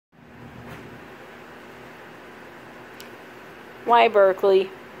Why, Berkeley?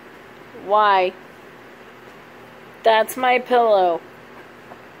 Why? That's my pillow.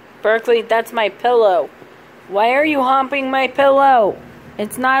 Berkeley, that's my pillow. Why are you humping my pillow?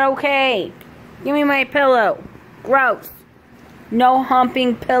 It's not okay. Give me my pillow. Gross. No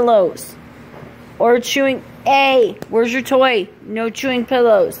humping pillows. Or chewing. Hey, where's your toy? No chewing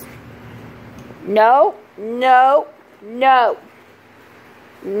pillows. No, no, no.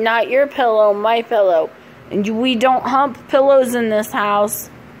 Not your pillow, my pillow. And we don't hump pillows in this house.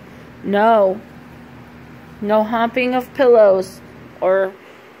 No. No humping of pillows. Or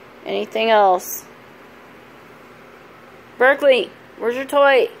anything else. Berkeley, where's your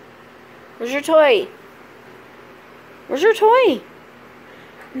toy? Where's your toy? Where's your toy?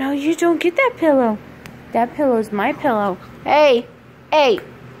 No, you don't get that pillow. That pillow's my pillow. Hey, hey.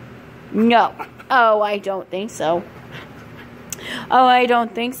 No. Oh, I don't think so. Oh, I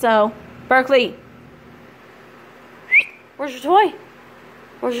don't think so. Berkeley. Where's your toy?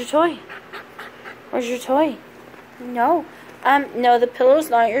 Where's your toy? Where's your toy? No. No, the pillow's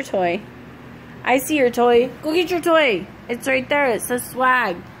not your toy. I see your toy. Go get your toy. It's right there. It says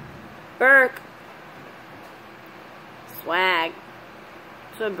swag. Burke. Swag.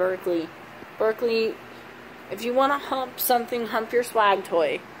 So Berkeley. Berkeley, if you want to hump something, hump your swag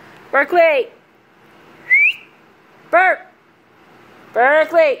toy. Berkeley! Burke!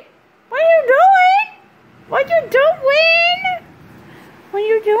 Berkeley! What are you doing? What you doing? What are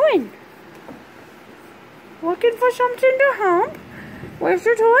you doing? Looking for something to hump? Where's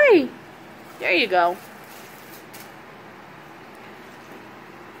your toy? There you go.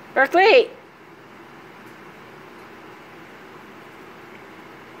 Berkeley!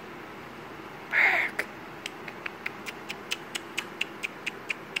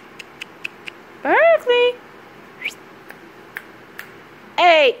 Berkeley!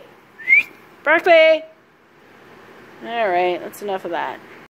 Hey! Berkeley! Alright, that's enough of that.